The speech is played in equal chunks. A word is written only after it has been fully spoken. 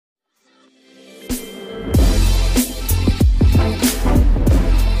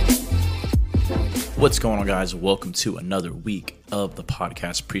What's going on, guys? Welcome to another week of the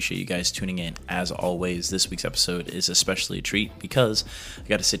podcast. Appreciate you guys tuning in. As always, this week's episode is especially a treat because I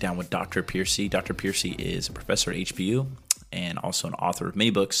got to sit down with Dr. Pearcey. Dr. Pearcey is a professor at HBU and also an author of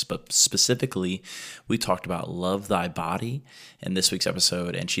many books, but specifically, we talked about Love Thy Body in this week's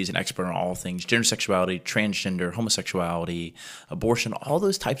episode, and she's an expert on all things gender sexuality, transgender, homosexuality, abortion, all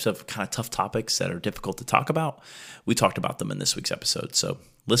those types of kind of tough topics that are difficult to talk about. We talked about them in this week's episode, so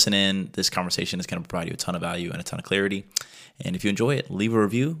listen in. This conversation is going to provide you a ton of value and a ton of clarity, and if you enjoy it, leave a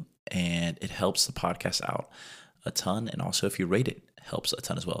review, and it helps the podcast out a ton, and also if you rate it, it helps a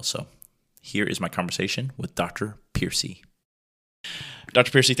ton as well. So here is my conversation with Dr. Pearcey.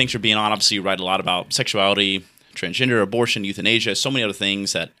 Dr. Pearcey, thanks for being on. Obviously, you write a lot about sexuality, transgender, abortion, euthanasia, so many other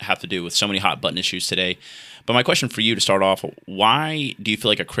things that have to do with so many hot button issues today. But my question for you to start off, why do you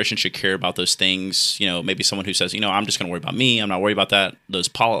feel like a Christian should care about those things? You know, maybe someone who says, I'm just going to worry about me. I'm not worried about that. Those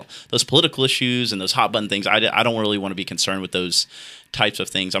political issues and those hot button things, I don't really want to be concerned with those types of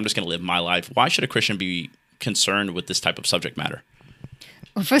things. I'm just going to live my life. Why should a Christian be concerned with this type of subject matter?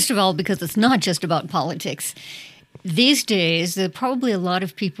 Well, first of all, because it's not just about politics. These days, there are probably a lot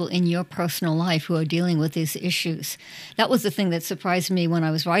of people in your personal life who are dealing with these issues. That was the thing that surprised me when I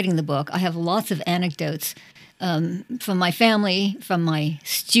was writing the book. I have lots of anecdotes from my family, from my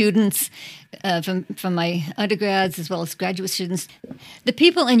students, from my undergrads as well as graduate students. The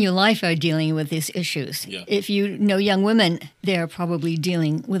people in your life are dealing with these issues. Yeah. If you know young women, they're probably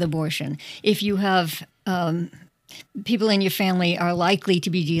dealing with abortion. If you have people in your family are likely to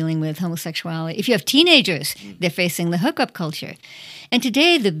be dealing with homosexuality. If you have teenagers, they're facing the hookup culture. And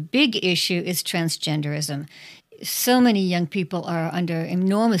today, the big issue is transgenderism. So many young people are under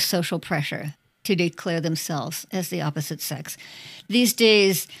enormous social pressure to declare themselves as the opposite sex. These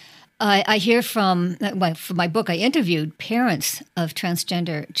days, I hear for my book, I interviewed parents of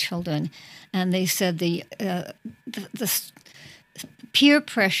transgender children, and they said the peer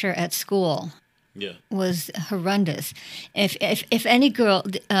pressure at school was horrendous. If any girl,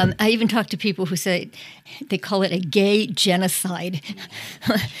 I even talked to people who say they call it a gay genocide,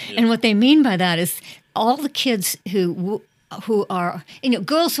 and what they mean by that is all the kids who are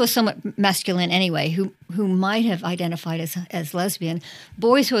girls who are somewhat masculine anyway, who might have identified as lesbian,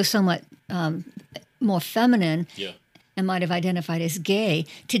 boys who are somewhat more feminine. Yeah. And might have identified as gay,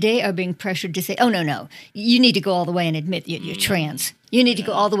 today are being pressured to say, oh, no, you need to go all the way and admit you're trans. You need to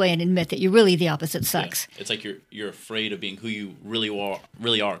go all the way and admit that you're really the opposite sex. Yeah. It's like you're afraid of being who you really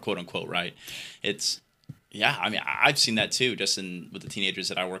are, quote unquote, right? I've seen that too, just with the teenagers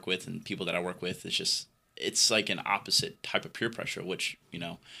that I work with and people that I work with. It's like an opposite type of peer pressure, which,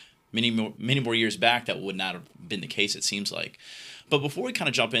 many more years back, that would not have been the case, it seems like. But before we kind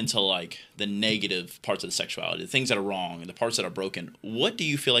of jump into like the negative parts of the sexuality, the things that are wrong and the parts that are broken, what do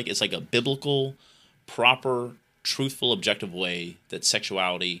you feel like is like a biblical, proper, truthful, objective way that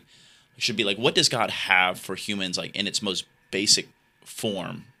sexuality should be? Like, what does God have for humans, like in its most basic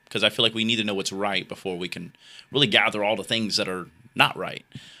form? Because I feel like we need to know what's right before we can really gather all the things that are not right.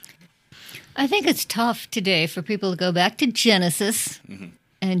 I think it's tough today for people to go back to Genesis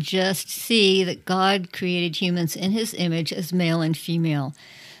and just see that God created humans in his image as male and female.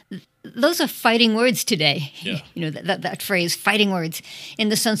 Those are fighting words today. Yeah. That phrase, fighting words, in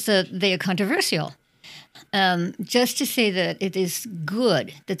the sense that they are controversial. Just to say that it is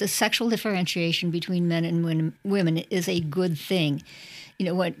good, that the sexual differentiation between men and women is a good thing.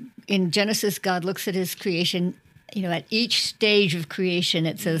 In Genesis, God looks at his creation. At each stage of creation,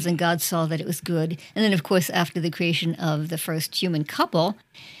 it says, and God saw that it was good. And then, of course, after the creation of the first human couple,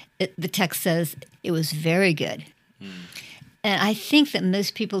 the text says it was very good. And I think that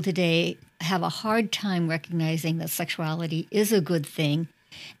most people today have a hard time recognizing that sexuality is a good thing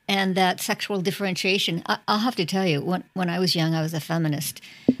and that sexual differentiation. I'll have to tell you, when I was young, I was a feminist.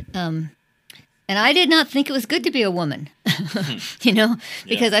 And I did not think it was good to be a woman,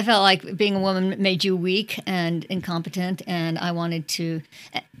 because I felt like being a woman made you weak and incompetent, and I wanted to,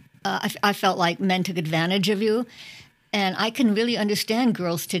 I felt like men took advantage of you. And I can really understand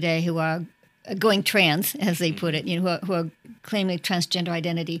girls today who are going trans, as they put it, who are claiming transgender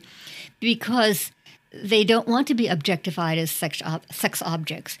identity, because they don't want to be objectified as sex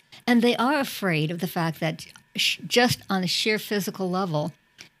objects. And they are afraid of the fact that just on a sheer physical level,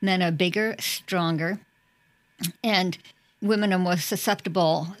 men are bigger, stronger, and women are more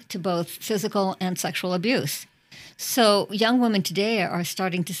susceptible to both physical and sexual abuse. So young women today are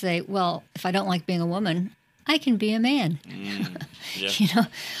starting to say, well, if I don't like being a woman, I can be a man.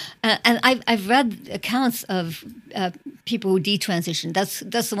 And I've read accounts of people who detransition.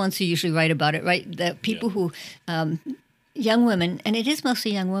 That's the ones who usually write about it, right? The people who young women, and it is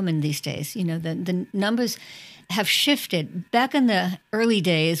mostly young women these days, the numbers have shifted. Back in the early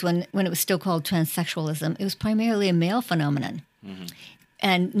days when it was still called transsexualism, it was primarily a male phenomenon. Mm-hmm.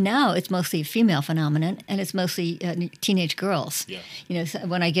 And now it's mostly a female phenomenon, and it's mostly teenage girls. Yeah. So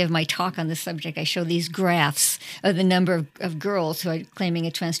when I give my talk on this subject, I show these graphs of the number of girls who are claiming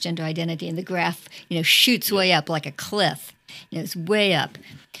a transgender identity, and the graph, shoots way up like a cliff. It's way up.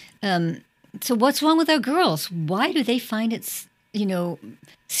 So what's wrong with our girls? Why do they find it,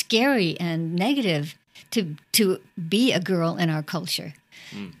 scary and negative to be a girl in our culture?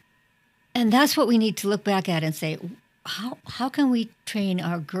 Mm. And that's what we need to look back at and say, how can we train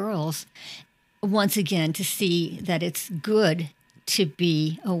our girls once again to see that it's good to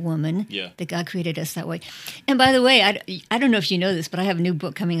be a woman, that God created us that way. And by the way, I don't know if you know this, but I have a new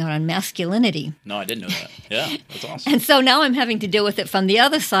book coming out on masculinity. No, I didn't know that. Yeah, that's awesome. And so now I'm having to deal with it from the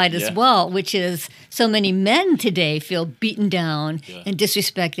other side as well, which is so many men today feel beaten down and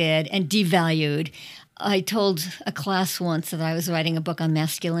disrespected and devalued. I told a class once that I was writing a book on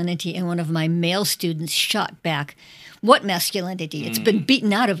masculinity, and one of my male students shot back, "What masculinity? It's been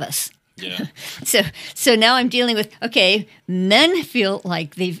beaten out of us." Yeah. So now I'm dealing with, okay, men feel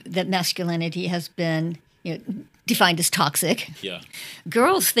like that masculinity has been defined as toxic. Yeah.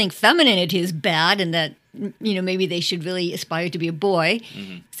 Girls think femininity is bad and that maybe they should really aspire to be a boy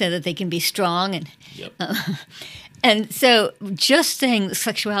so that they can be strong. And and so just saying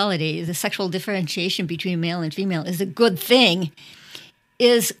sexuality, the sexual differentiation between male and female is a good thing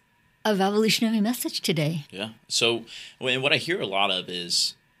is a revolutionary message today. Yeah. So what I hear a lot of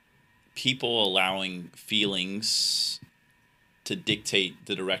is people allowing feelings to dictate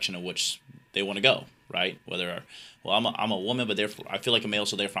the direction in which they want to go, right? I'm a woman, but therefore I feel like a male,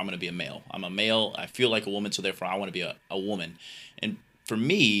 so therefore I'm going to be a male. I'm a male, I feel like a woman, so therefore I want to be a woman. And for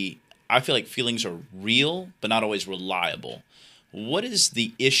me, I feel like feelings are real, but not always reliable. What is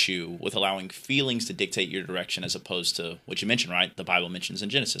the issue with allowing feelings to dictate your direction as opposed to what you mentioned, right? The Bible mentions in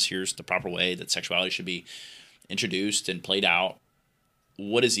Genesis, here's the proper way that sexuality should be introduced and played out.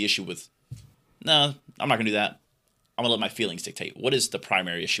 What is the issue with, no, I'm not going to do that. I'm going to let my feelings dictate. What is the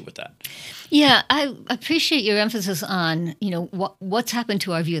primary issue with that? Yeah, I appreciate your emphasis on, what's happened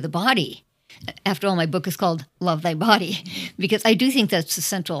to our view of the body. After all, my book is called Love Thy Body, because I do think that's the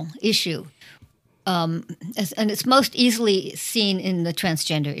central issue. And it's most easily seen in the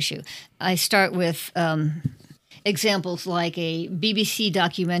transgender issue. I start with examples like a BBC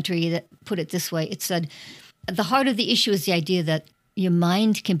documentary that put it this way. It said, the heart of the issue is the idea that your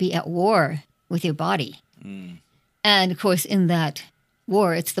mind can be at war with your body. Mm. And, of course, in that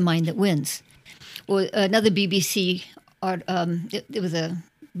war, it's the mind that wins. Well, another BBC art, it was a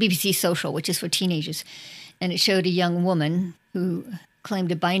BBC social, which is for teenagers, and it showed a young woman who claimed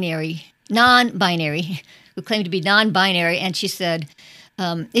to be non-binary, and she said,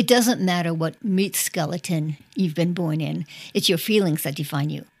 it doesn't matter what meat skeleton you've been born in. It's your feelings that define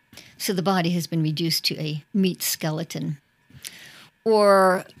you. So the body has been reduced to a meat skeleton.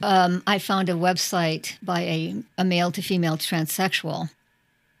 Or I found a website by a male-to-female transsexual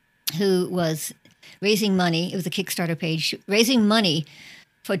who was raising money. It was a Kickstarter page, raising money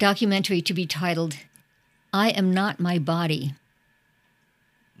for a documentary to be titled, I Am Not My Body.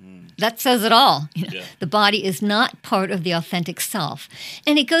 That says it all. The body is not part of the authentic self.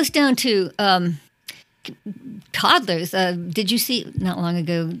 And it goes down to toddlers. Did you see not long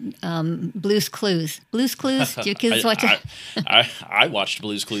ago Blue's Clues? Blue's Clues? Do your kids watch it? I watched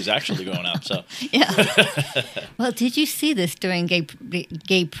Blue's Clues actually growing up. So yeah. Well, did you see this during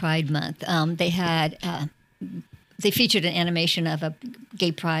Gay Pride Month? They featured an animation of a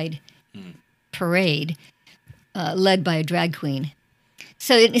Gay Pride parade led by a drag queen.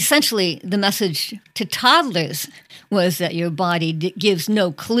 So essentially, the message to toddlers was that your body gives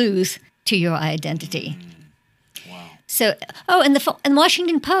no clues to your identity. Wow. So, and the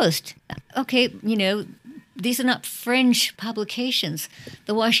Washington Post. Okay, these are not fringe publications.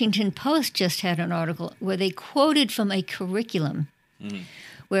 The Washington Post just had an article where they quoted from a curriculum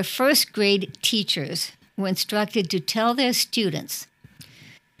where first grade teachers were instructed to tell their students,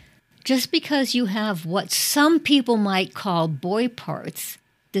 just because you have what some people might call boy parts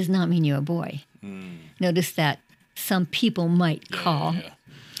does not mean you're a boy. Notice that some people might call. Yeah.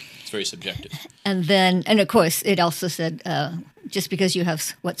 It's very subjective. And of course, it also said, just because you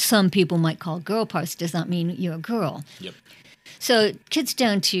have what some people might call girl parts does not mean you're a girl. Yep. So kids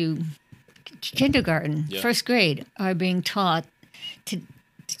down to kindergarten, first grade, are being taught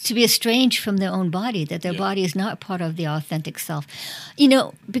to be estranged from their own body, that their body is not part of the authentic self.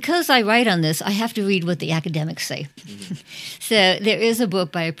 Because I write on this, I have to read what the academics say. So there is a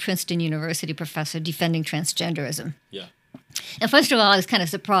book by a Princeton University professor defending transgenderism. Yeah. And first of all, I was kind of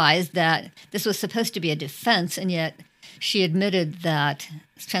surprised that this was supposed to be a defense, and yet she admitted that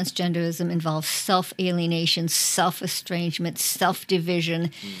transgenderism involves self-alienation, self-estrangement, self-division.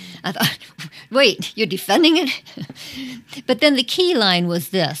 I thought, wait, you're defending it? But then the key line was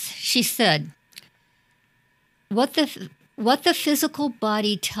this. She said, what the physical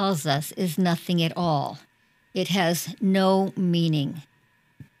body tells us is nothing at all. It has no meaning.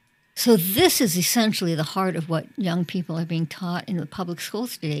 So this is essentially the heart of what young people are being taught in the public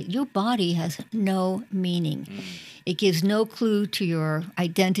schools today. Your body has no meaning. It gives no clue to your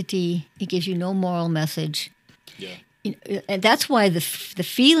identity. It gives you no moral message. Yeah. And that's why the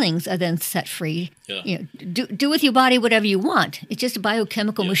feelings are then set free. Yeah. Do with your body whatever you want. It's just a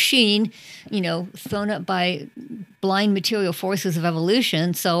biochemical machine, thrown up by blind material forces of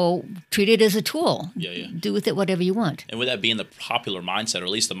evolution. So treat it as a tool. Yeah. Do with it whatever you want. And with that being the popular mindset, or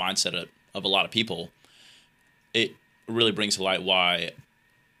at least the mindset of a lot of people, it really brings to light why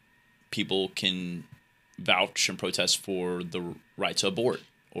people can vouch and protest for the right to abort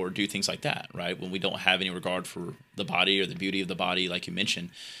or do things like that, right? When we don't have any regard for the body or the beauty of the body, like you mentioned.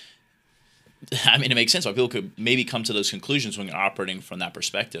 I mean, it makes sense why people could maybe come to those conclusions when you're operating from that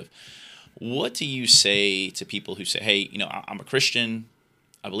perspective. What do you say to people who say, hey, I'm a Christian,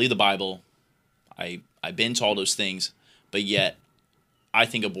 I believe the Bible, I've been to all those things, but yet I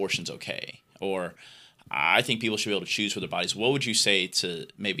think abortion's okay, or I think people should be able to choose for their bodies. What would you say to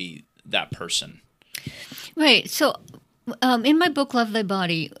maybe that person? Right. So in my book, Love Thy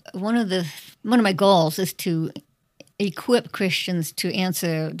Body, one of my goals is to equip Christians to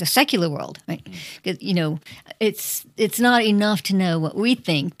answer the secular world. Right? It's not enough to know what we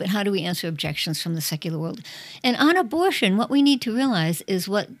think, but how do we answer objections from the secular world? And on abortion, what we need to realize is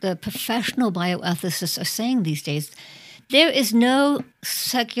what the professional bioethicists are saying these days. There is no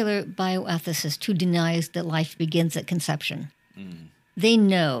secular bioethicist who denies that life begins at conception. They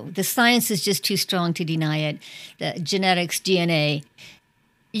know. The science is just too strong to deny it. The genetics, DNA.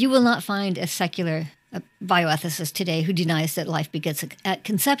 You will not find a secular bioethicist today who denies that life begins at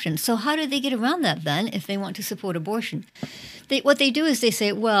conception. So how do they get around that then if they want to support abortion? What they do is they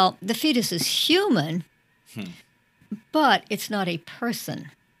say, well, the fetus is human, but it's not a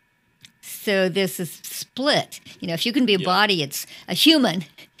person. So there's this split. If you can be a body, it's a human.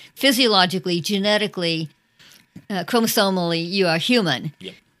 Physiologically, genetically, chromosomally, you are human.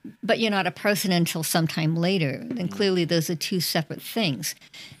 Yep. But you're not a person until sometime later. Then clearly those are two separate things.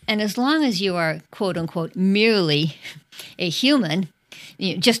 And as long as you are, quote unquote, merely a human,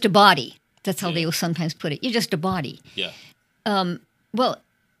 just a body, that's how they will sometimes put it. You're just a body. Yeah. Well,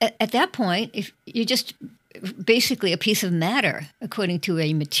 at that point, if you're just basically a piece of matter, according to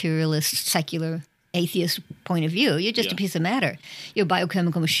a materialist, secular, atheist point of view, you're just a piece of matter. You're a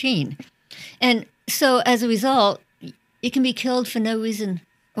biochemical machine. And so as a result, it can be killed for no reason,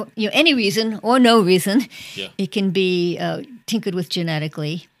 or, any reason or no reason. Yeah. It can be tinkered with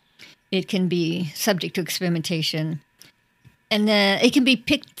genetically. It can be subject to experimentation. And then it can be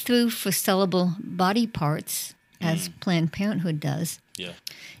picked through for sellable body parts, as Planned Parenthood does. Yeah.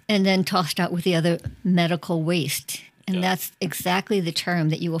 And then tossed out with the other medical waste. And that's exactly the term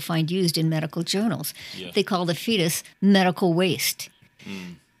that you will find used in medical journals. Yeah. They call the fetus medical waste.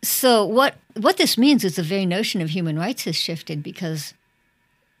 So what this means is the very notion of human rights has shifted, because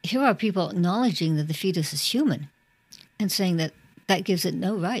here are people acknowledging that the fetus is human and saying that gives it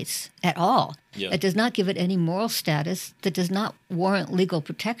no rights at all. Yeah. That does not give it any moral status, that does not warrant legal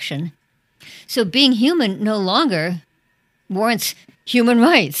protection. So being human no longer warrants human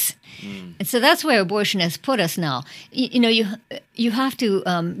rights. And so that's where abortion has put us now. You have to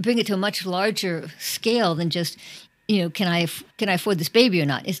bring it to a much larger scale than just, can I afford this baby or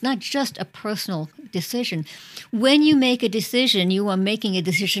not? It's not just a personal decision. When you make a decision, you are making a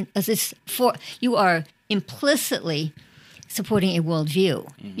decision you are implicitly supporting a worldview.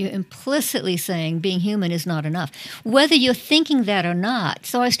 You're implicitly saying being human is not enough, whether you're thinking that or not.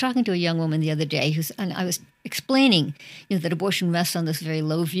 So I was talking to a young woman the other day and I was explaining that abortion rests on this very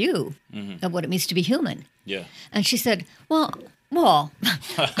low view of what it means to be human. Yeah. And she said, well,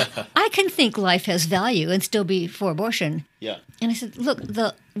 I can think life has value and still be for abortion. Yeah. And I said, look,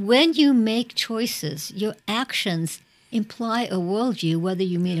 when you make choices, your actions imply a worldview, whether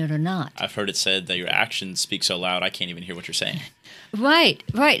you mean it or not. I've heard it said that your actions speak so loud, I can't even hear what you're saying. Right.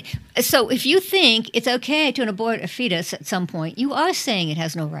 So if you think it's okay to abort a fetus at some point, you are saying it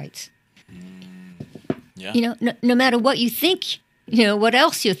has no rights. Yeah. No matter what you think, what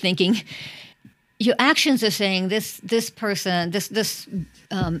else you're thinking, your actions are saying this person, this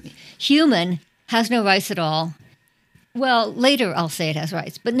human has no rights at all. Well, later I'll say it has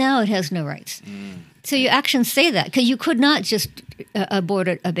rights, but now it has no rights. So your actions say that, because you could not just abort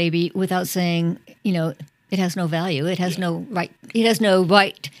a baby without saying, it has no value. It has no right. It has no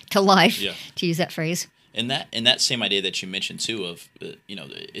right to life, to use that phrase. And that same idea that you mentioned too of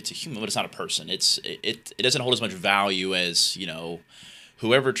it's a human, but it's not a person. It doesn't hold as much value as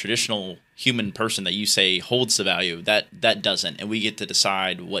whoever traditional human person that you say holds the value, that doesn't, and we get to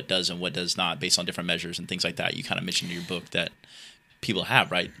decide what does and what does not based on different measures and things like that. You kind of mentioned in your book that people have,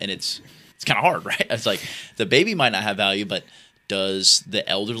 right? And it's kind of hard, right? It's like the baby might not have value, but does the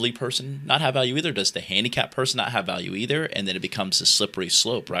elderly person not have value either? Does the handicapped person not have value either? And then it becomes a slippery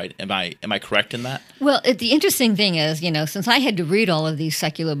slope, right? Am I correct in that? Well, the interesting thing is, since I had to read all of these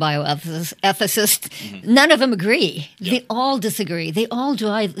secular bioethicists, none of them agree. Yep. They all disagree. They all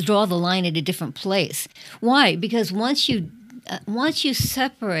draw the line at a different place. Why? Because once you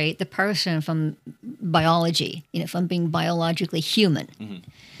separate the person from biology, from being biologically human,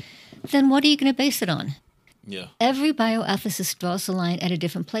 then what are you going to base it on? Yeah. Every bioethicist draws the line at a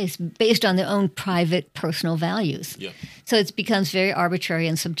different place based on their own private, personal values. Yeah. So it becomes very arbitrary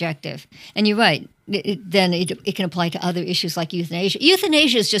and subjective. And you're right. Then it can apply to other issues like euthanasia.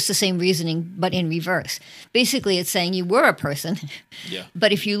 Euthanasia is just the same reasoning, but in reverse. Basically, it's saying you were a person,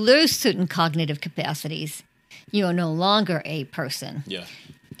 but if you lose certain cognitive capacities, you are no longer a person. Yeah.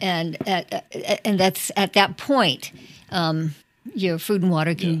 And that's at that point. Your food and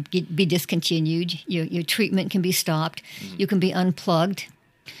water can be discontinued. Your treatment can be stopped. You can be unplugged.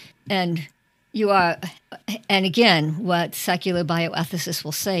 And and again, what secular bioethicists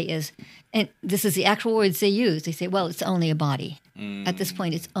will say is, and this is the actual words they use, they say, well, it's only a body. At this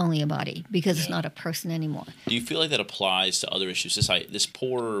point, it's only a body because it's not a person anymore. Do you feel like that applies to other issues? This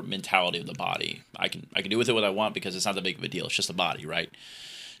poor mentality of the body. I can do with it what I want because it's not that big of a deal. It's just a body, right?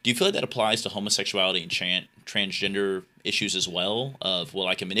 Do you feel like that applies to homosexuality and transgender issues as well?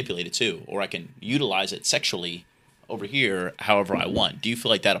 I can manipulate it too, or I can utilize it sexually over here however I want. Do you feel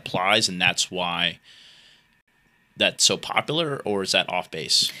like that applies and that's why that's so popular, or is that off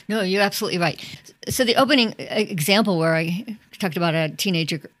base? No, you're absolutely right. So the opening example where I talked about a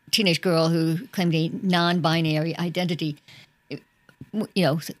teenage girl who claimed a non-binary identity,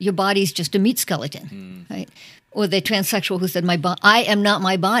 your body's just a meat skeleton, right? Or the transsexual who said, I am not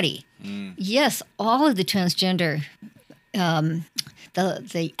my body. Yes, all of the transgender, the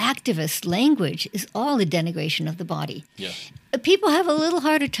activist language is all a denigration of the body. Yeah. People have a little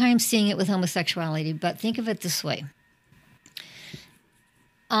harder time seeing it with homosexuality, but think of it this way.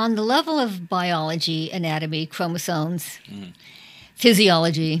 On the level of biology, anatomy, chromosomes,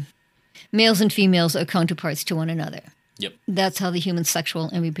 physiology, males and females are counterparts to one another. Yep. That's how the human sexual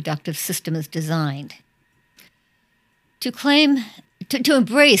and reproductive system is designed. To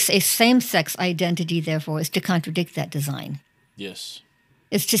embrace a same-sex identity, therefore, is to contradict that design. Yes.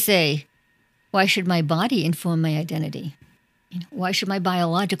 It's to say, why should my body inform my identity? Why should my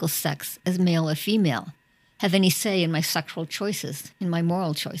biological sex, as male or female, have any say in my sexual choices, in my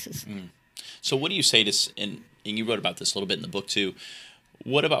moral choices? So what do you say to, and you wrote about this a little bit in the book too,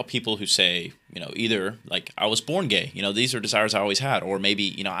 what about people who say, either like I was born gay, these are desires I always had, or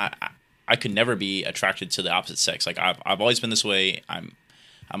maybe, I could never be attracted to the opposite sex. Like I've always been this way. I'm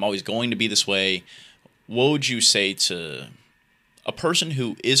always going to be this way. What would you say to a person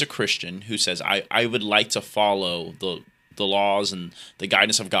who is a Christian who says, I would like to follow the laws and the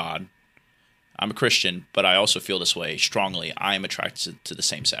guidance of God. I'm a Christian, but I also feel this way strongly. I am attracted to the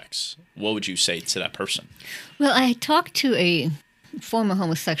same sex. What would you say to that person? Well, I talked to a former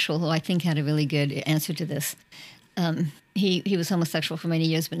homosexual who I think had a really good answer to this. He was homosexual for many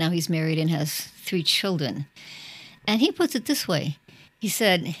years, but now he's married and has 3 children. And he puts it this way. He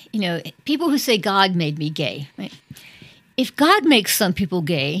said, people who say God made me gay, right? If God makes some people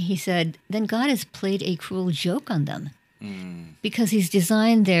gay, he said, then God has played a cruel joke on them because he's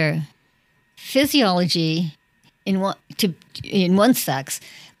designed their physiology in one sex,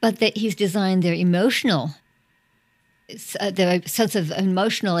 but that he's designed their emotional, their sense of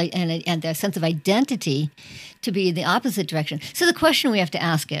emotional and their sense of identity to be in the opposite direction. So the question we have to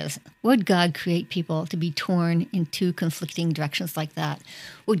ask is, would God create people to be torn in 2 conflicting directions like that?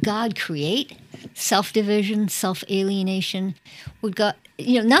 Would God create self-division, self-alienation? Would God,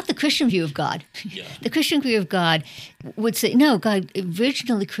 not the Christian view of God. Yeah. The Christian view of God would say, no, God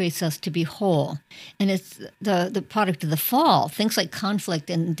originally creates us to be whole. And it's the product of the fall. Things like conflict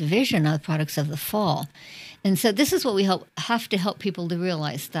and division are the products of the fall. And so this is what we have to help people to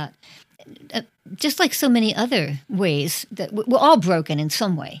realize, that just like so many other ways, that we're all broken in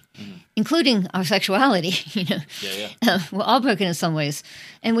some way, including our sexuality. We're all broken in some ways,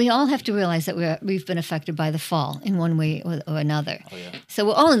 and we all have to realize that we've been affected by the fall in one way or another. Oh, yeah. So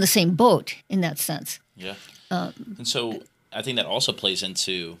we're all in the same boat in that sense. Yeah. And so I think that also plays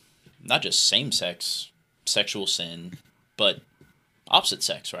into not just same-sex sexual sin, but opposite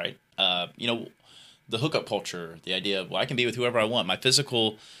sex, right? The hookup culture, the idea of, well, I can be with whoever I want. My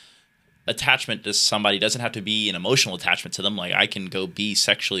physical attachment to somebody doesn't have to be an emotional attachment to them. Like, I can go be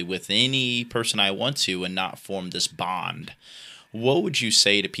sexually with any person I want to and not form this bond. What would you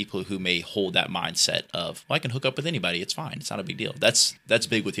say to people who may hold that mindset of, well, I can hook up with anybody, it's fine, it's not a big deal? That's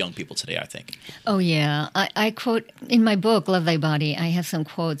big with young people today, I think. Oh, yeah. I quote in my book, Love Thy Body, I have some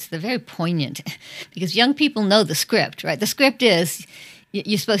quotes. They're very poignant because young people know the script, right? The script is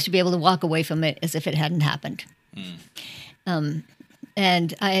you're supposed to be able to walk away from it as if it hadn't happened.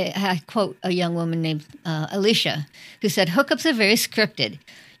 And I quote a young woman named Alicia, who said, hookups are very scripted.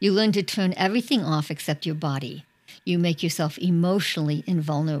 You learn to turn everything off except your body. You make yourself emotionally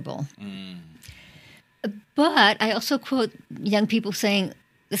invulnerable. But I also quote young people saying,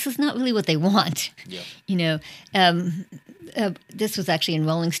 this is not really what they want. Yeah. This was actually in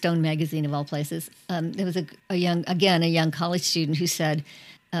Rolling Stone magazine, of all places. There was a young college student who said,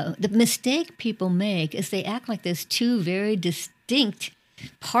 the mistake people make is they act like there's two very distinct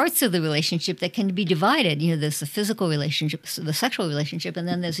parts of the relationship that can be divided. There's the physical relationship, the sexual relationship, and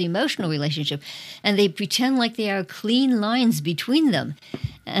then there's the emotional relationship. And they pretend like there are clean lines between them.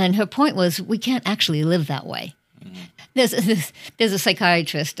 And her point was, we can't actually live that way. There's a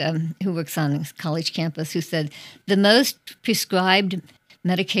psychiatrist who works on a college campus who said the most prescribed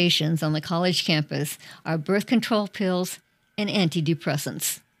medications on the college campus are birth control pills and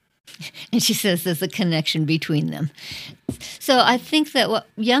antidepressants. And she says there's a connection between them. So I think that what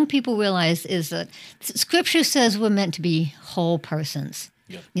young people realize is that Scripture says we're meant to be whole persons.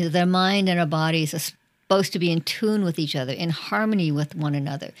 Yep. Their mind and our bodies are supposed to be in tune with each other, in harmony with one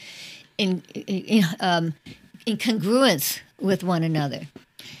another, in congruence with one another.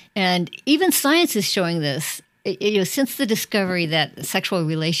 And even science is showing this. Since the discovery that sexual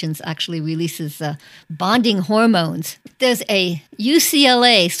relations actually releases bonding hormones, there's a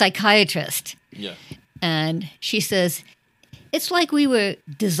UCLA psychiatrist. Yeah. And she says, it's like we were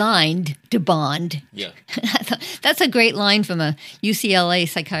designed to bond. Yeah. That's a great line from a UCLA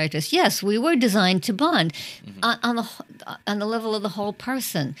psychiatrist. Yes, we were designed to bond on the level of the whole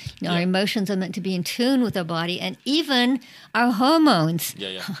person. Our emotions are meant to be in tune with our body, and even our hormones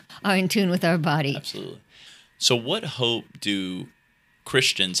are in tune with our body. Absolutely. So what hope do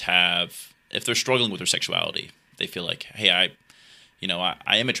Christians have if they're struggling with their sexuality? They feel like, hey, I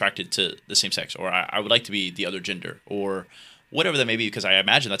am attracted to the same sex, or I would like to be the other gender, or whatever that may be, because I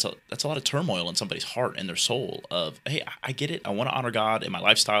imagine that's a lot of turmoil in somebody's heart and their soul of, hey, I get it, I want to honor God in my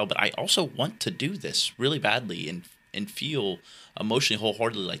lifestyle, but I also want to do this really badly and feel emotionally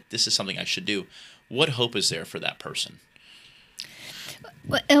wholeheartedly like this is something I should do. What hope is there for that person?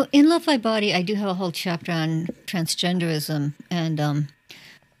 Well, in Love Thy Body, I do have a whole chapter on transgenderism, and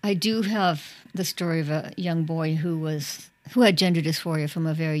I do have the story of a young boy who had gender dysphoria from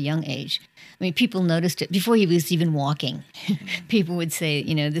a very young age. I mean, people noticed it before he was even walking. People would say,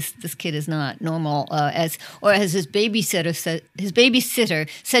 this kid is not normal, as his babysitter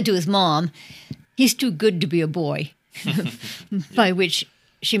said to his mom, he's too good to be a boy, by which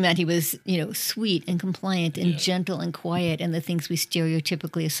she meant he was, sweet and compliant and gentle and quiet and the things we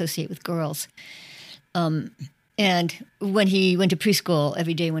stereotypically associate with girls. And when he went to preschool,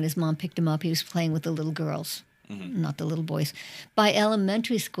 every day when his mom picked him up, he was playing with the little girls, not the little boys. By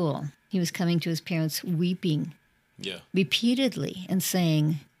elementary school, he was coming to his parents weeping repeatedly and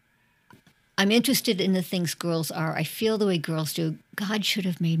saying, I'm interested in the things girls are. I feel the way girls do. God should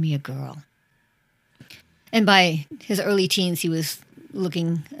have made me a girl. And by his early teens, he was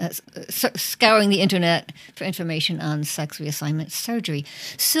scouring the internet for information on sex reassignment surgery.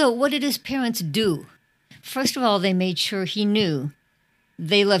 So what did his parents do? First of all, they made sure he knew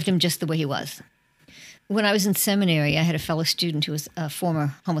they loved him just the way he was. When I was in seminary, I had a fellow student who was a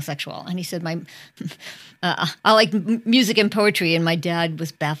former homosexual, and he said, I like music and poetry, and my dad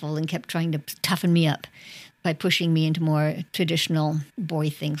was baffled and kept trying to toughen me up by pushing me into more traditional boy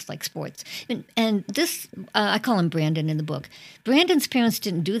things like sports. And this, I call him Brandon in the book. Brandon's parents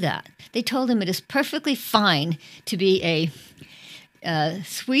didn't do that. They told him it is perfectly fine to be a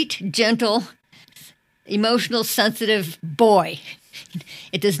sweet, gentle, emotional, sensitive boy.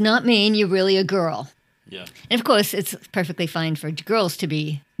 It does not mean you're really a girl. Yeah. And of course, it's perfectly fine for girls to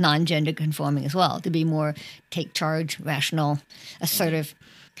be non-gender conforming as well, to be more take charge, rational, assertive.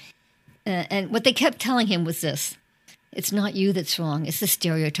 And what they kept telling him was this: it's not you that's wrong, it's the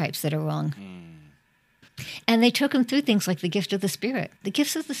stereotypes that are wrong. And they took him through things like the gift of the Spirit. The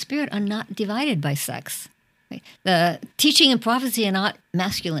gifts of the Spirit are not divided by sex. Right? The teaching and prophecy are not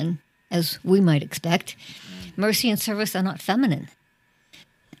masculine, as we might expect. Mercy and service are not feminine.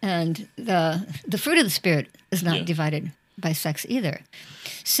 And the fruit of the Spirit is not divided by sex either.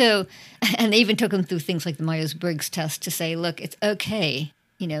 So, and they even took him through things like the Myers-Briggs test to say, look, it's okay,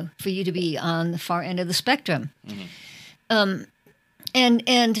 for you to be on the far end of the spectrum. And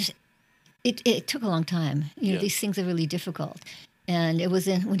it took a long time. These things are really difficult. And it was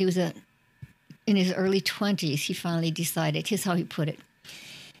when he was in his early 20s, he finally decided, here's how he put it.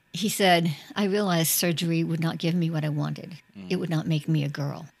 He said, I realized surgery would not give me what I wanted. It would not make me a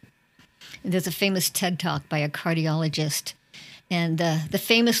girl. And there's a famous TED Talk by a cardiologist. And the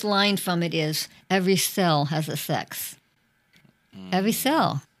famous line from it is, every cell has a sex. Every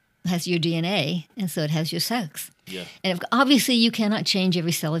cell has your DNA, and so it has your sex. Yeah. And obviously you cannot change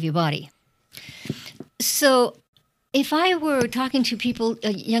every cell of your body. So if I were talking to people,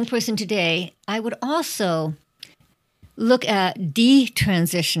 a young person today, I would also look at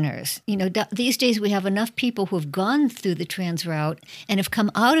detransitioners. These days we have enough people who have gone through the trans route and have come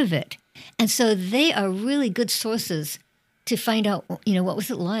out of it. And so they are really good sources to find out, what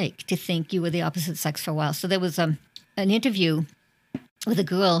was it like to think you were the opposite sex for a while. So there was an interview with a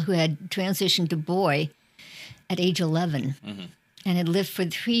girl who had transitioned to boy at age 11 and had lived for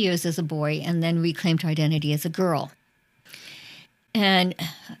 3 years as a boy and then reclaimed her identity as a girl. And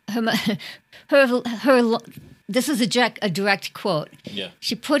her this is a direct quote. Yeah.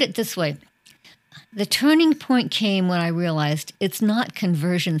 She put it this way: the turning point came when I realized it's not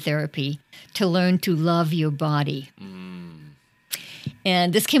conversion therapy to learn to love your body.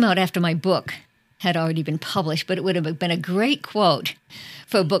 And this came out after my book had already been published, but it would have been a great quote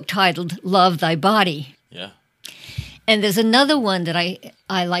for a book titled Love Thy Body. Yeah. And there's another one that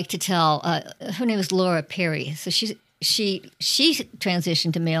I like to tell. Her name is Laura Perry. So she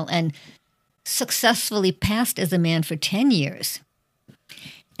transitioned to male and successfully passed as a man for 10 years.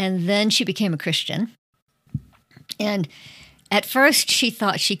 And then she became a Christian. And at first she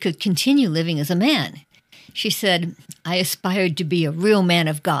thought she could continue living as a man. She said, I aspired to be a real man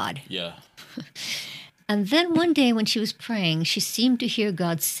of God. Yeah. And then one day when she was praying, she seemed to hear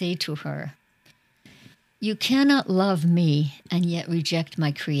God say to her, you cannot love me and yet reject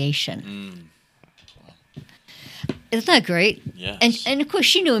my creation. Isn't that great? Yes. And of course,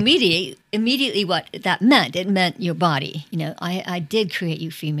 she knew immediately what that meant. It meant your body. I did create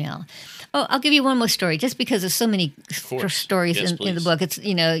you female. Oh, I'll give you one more story, just because there's so many stories in the book. It's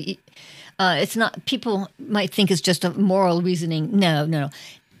it's not. People might think it's just a moral reasoning. No.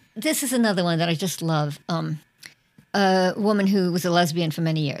 This is another one that I just love. A woman who was a lesbian for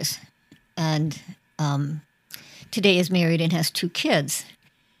many years, and today is married and has 2 kids.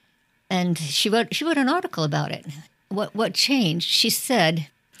 And she wrote an article about it. What changed? She said,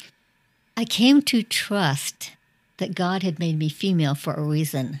 I came to trust that God had made me female for a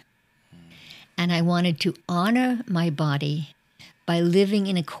reason. And I wanted to honor my body by living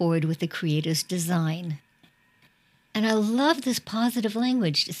in accord with the Creator's design. And I love this positive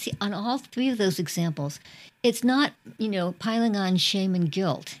language. See, on all 3 of those examples, it's not, piling on shame and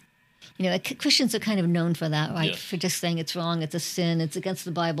guilt. Christians are kind of known for that, right? Yes. For just saying it's wrong, it's a sin, it's against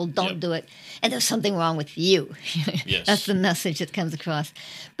the Bible, don't do it. And there's something wrong with you. Yes. That's the message that comes across.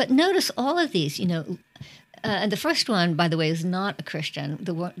 But notice all of these, and the first one, by the way, is not a Christian.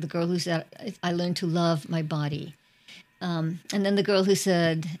 The girl who said, I learned to love my body. And then the girl who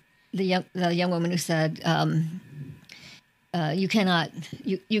said, the young woman who said, you cannot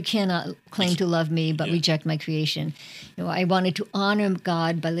claim to love me but reject my creation. I wanted to honor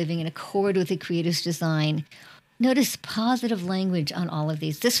God by living in accord with the Creator's design. Notice positive language on all of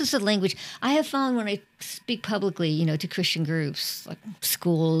these. This is the language I have found when I speak publicly, to Christian groups like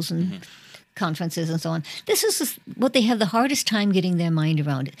schools and conferences and so on. This is what they have the hardest time getting their mind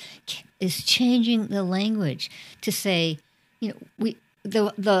around, is changing the language to say,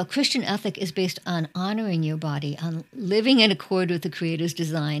 The Christian ethic is based on honoring your body, on living in accord with the Creator's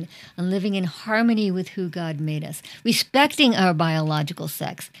design, on living in harmony with who God made us, respecting our biological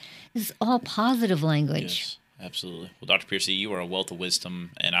sex. This is all positive language. Yes, absolutely. Well, Dr. Pearcey, you are a wealth of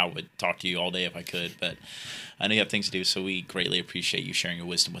wisdom, and I would talk to you all day if I could, but I know you have things to do, so we greatly appreciate you sharing your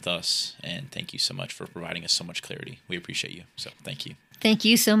wisdom with us, and thank you so much for providing us so much clarity. We appreciate you, so thank you. Thank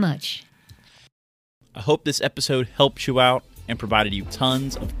you so much. I hope this episode helped you out and provided you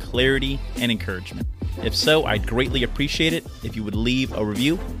tons of clarity and encouragement. If so, I'd greatly appreciate it if you would leave a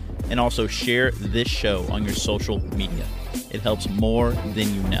review and also share this show on your social media. It helps more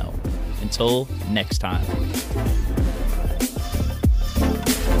than you know. Until next time.